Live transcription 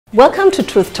Welcome to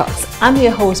Truth Talks. I'm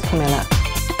your host, Pamela.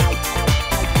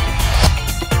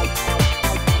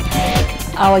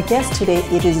 Our guest today,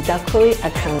 it is Dakori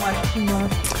Akan.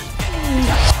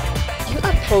 You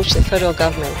approached the federal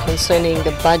government concerning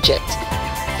the budget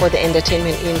for the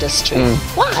entertainment industry.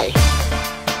 Why?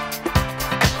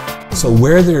 So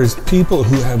where there's people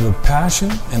who have a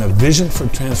passion and a vision for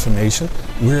transformation,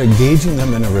 we're engaging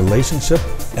them in a relationship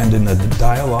and in a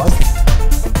dialogue.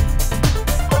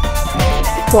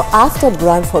 So after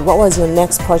Brantford, what was your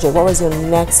next project? What was your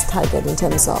next target in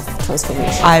terms of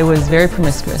transformation? I was very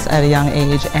promiscuous at a young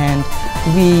age, and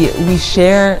we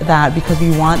share that because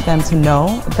we want them to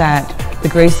know that the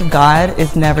grace of God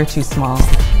is never too small.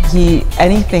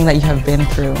 Anything that you have been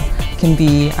through can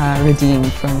be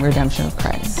redeemed from redemption of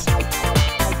Christ.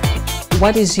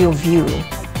 What is your view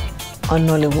on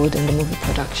Nollywood and the movie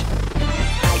production?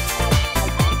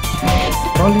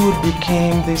 Nollywood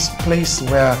became this place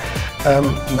where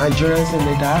Nigerians in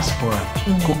the diaspora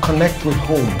could connect with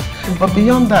home. But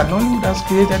beyond that, Nollywood has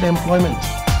created employment.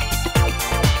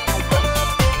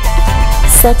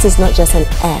 Sex is not just an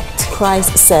act.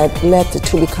 Christ said, let the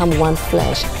two become one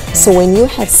flesh. So when you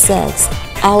have sex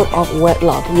out of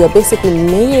wedlock, you're basically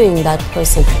marrying that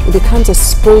person. It becomes a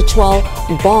spiritual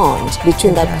bond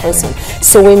between that person.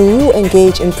 So when you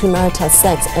engage in premarital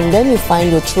sex and then you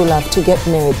find your true love to get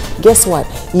married, guess what?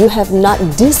 You have not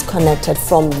disconnected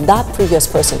from that previous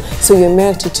person. So you're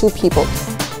married to two people.